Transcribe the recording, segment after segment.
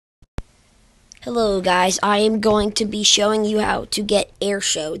Hello guys, I am going to be showing you how to get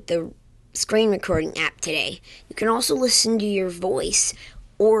Airshou, the screen recording app today. You can also listen to your voice,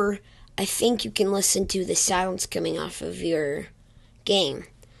 or I think you can listen to the sounds coming off of your game.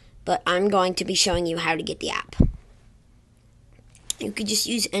 But I'm going to be showing you how to get the app. You could just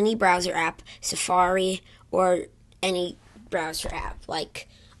use any browser app, Safari, or any browser app. Like,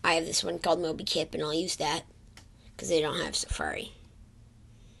 I have this one called MobiKip, and I'll use that because they don't have Safari.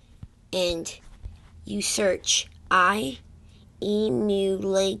 And you search emulators,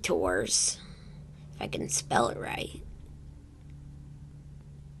 if I can spell it right.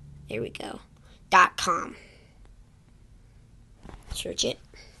 There we go. .com. Search it.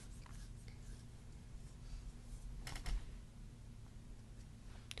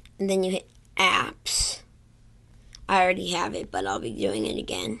 And then you hit apps. I already have it, but I'll be doing it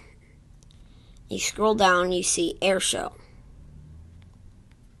again. You scroll down, you see Airshou.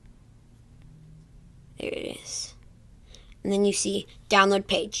 There it is. And then you see download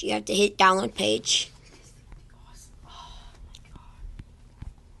page. You have to hit download page.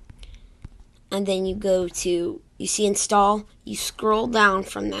 And then you go to, you see install. You scroll down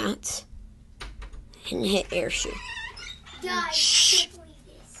from that and hit Airshou. Shh.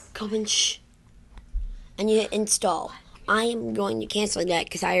 Come and shh. And you hit install. I am going to cancel that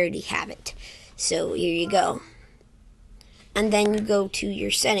because I already have it. So here you go. And then you go to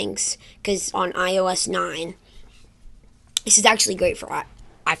your settings, because on iOS 9, this is actually great for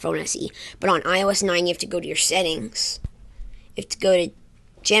iPhone SE, but on iOS 9 you have to go to your settings, you have to go to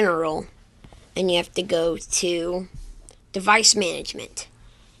general, and you have to go to device management.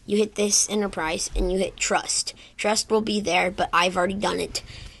 You hit this enterprise, and you hit trust. Trust will be there, but I've already done it,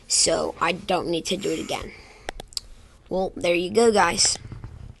 so I don't need to do it again. Well, there you go, guys.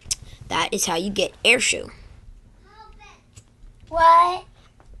 That is how you get Airshou. What?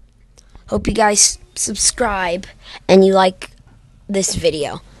 Hope you guys subscribe and you like this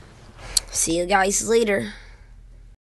video. See you guys later.